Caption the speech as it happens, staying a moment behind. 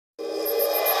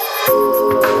A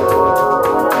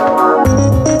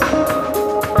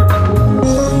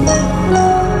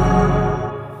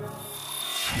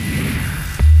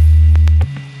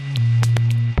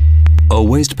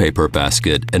waste paper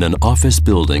basket in an office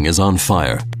building is on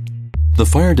fire. The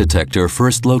fire detector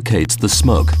first locates the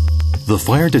smoke. The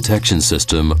fire detection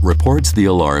system reports the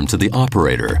alarm to the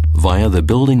operator via the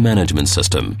building management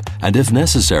system and, if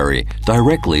necessary,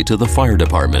 directly to the fire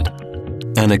department.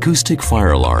 An acoustic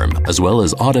fire alarm as well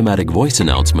as automatic voice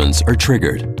announcements are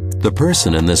triggered. The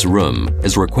person in this room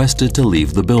is requested to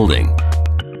leave the building.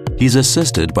 He's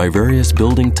assisted by various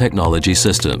building technology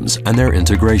systems and their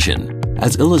integration,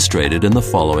 as illustrated in the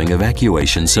following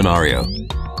evacuation scenario.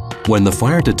 When the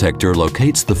fire detector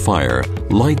locates the fire,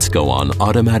 lights go on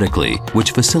automatically,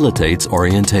 which facilitates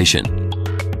orientation.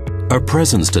 A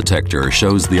presence detector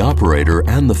shows the operator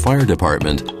and the fire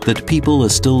department that people are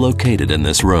still located in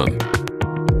this room.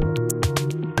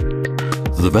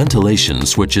 The ventilation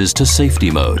switches to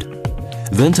safety mode.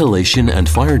 Ventilation and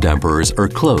fire dampers are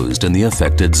closed in the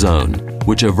affected zone,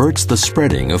 which averts the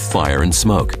spreading of fire and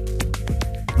smoke.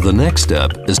 The next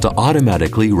step is to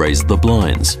automatically raise the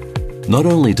blinds. Not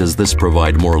only does this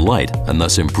provide more light and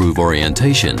thus improve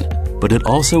orientation, but it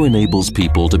also enables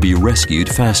people to be rescued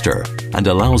faster and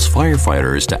allows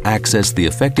firefighters to access the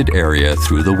affected area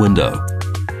through the window.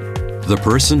 The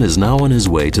person is now on his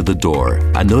way to the door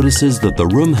and notices that the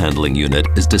room handling unit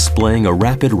is displaying a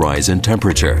rapid rise in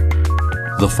temperature.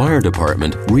 The fire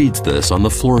department reads this on the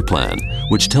floor plan,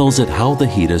 which tells it how the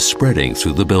heat is spreading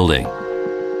through the building.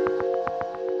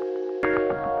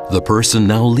 The person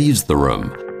now leaves the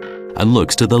room and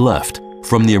looks to the left.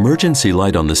 From the emergency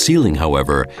light on the ceiling,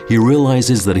 however, he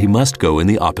realizes that he must go in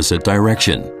the opposite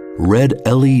direction. Red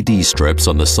LED strips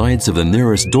on the sides of the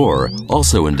nearest door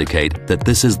also indicate that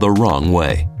this is the wrong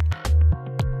way.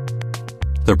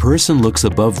 The person looks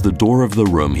above the door of the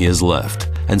room he has left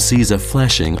and sees a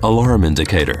flashing alarm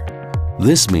indicator.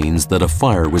 This means that a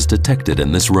fire was detected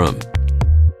in this room.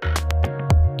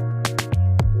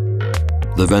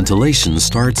 The ventilation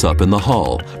starts up in the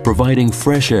hall, providing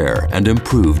fresh air and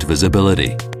improved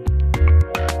visibility.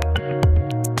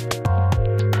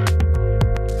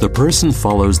 The person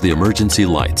follows the emergency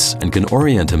lights and can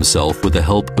orient himself with the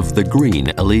help of the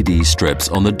green LED strips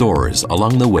on the doors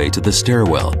along the way to the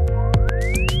stairwell.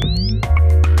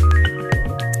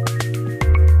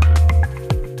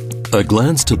 A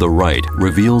glance to the right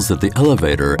reveals that the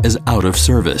elevator is out of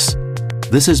service.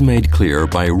 This is made clear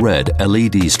by red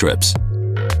LED strips.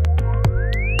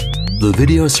 The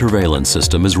video surveillance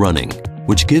system is running,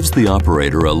 which gives the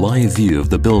operator a live view of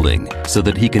the building so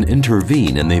that he can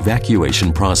intervene in the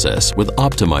evacuation process with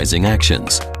optimizing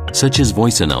actions, such as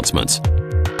voice announcements.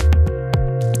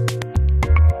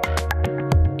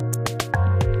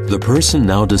 The person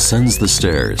now descends the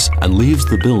stairs and leaves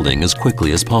the building as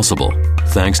quickly as possible.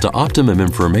 Thanks to optimum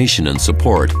information and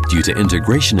support due to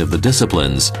integration of the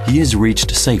disciplines, he has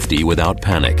reached safety without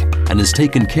panic and is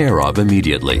taken care of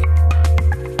immediately.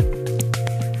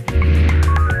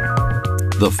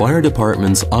 The fire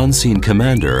department's on-scene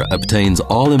commander obtains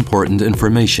all important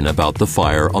information about the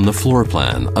fire on the floor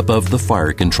plan above the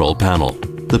fire control panel,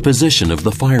 the position of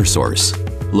the fire source,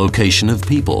 location of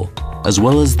people, as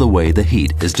well as the way the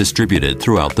heat is distributed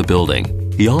throughout the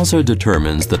building. He also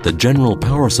determines that the general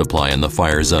power supply in the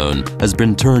fire zone has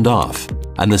been turned off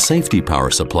and the safety power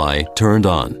supply turned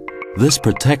on. This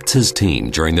protects his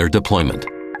team during their deployment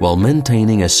while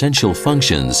maintaining essential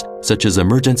functions such as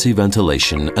emergency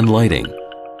ventilation and lighting.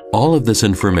 All of this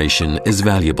information is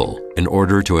valuable in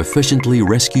order to efficiently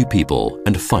rescue people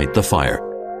and fight the fire.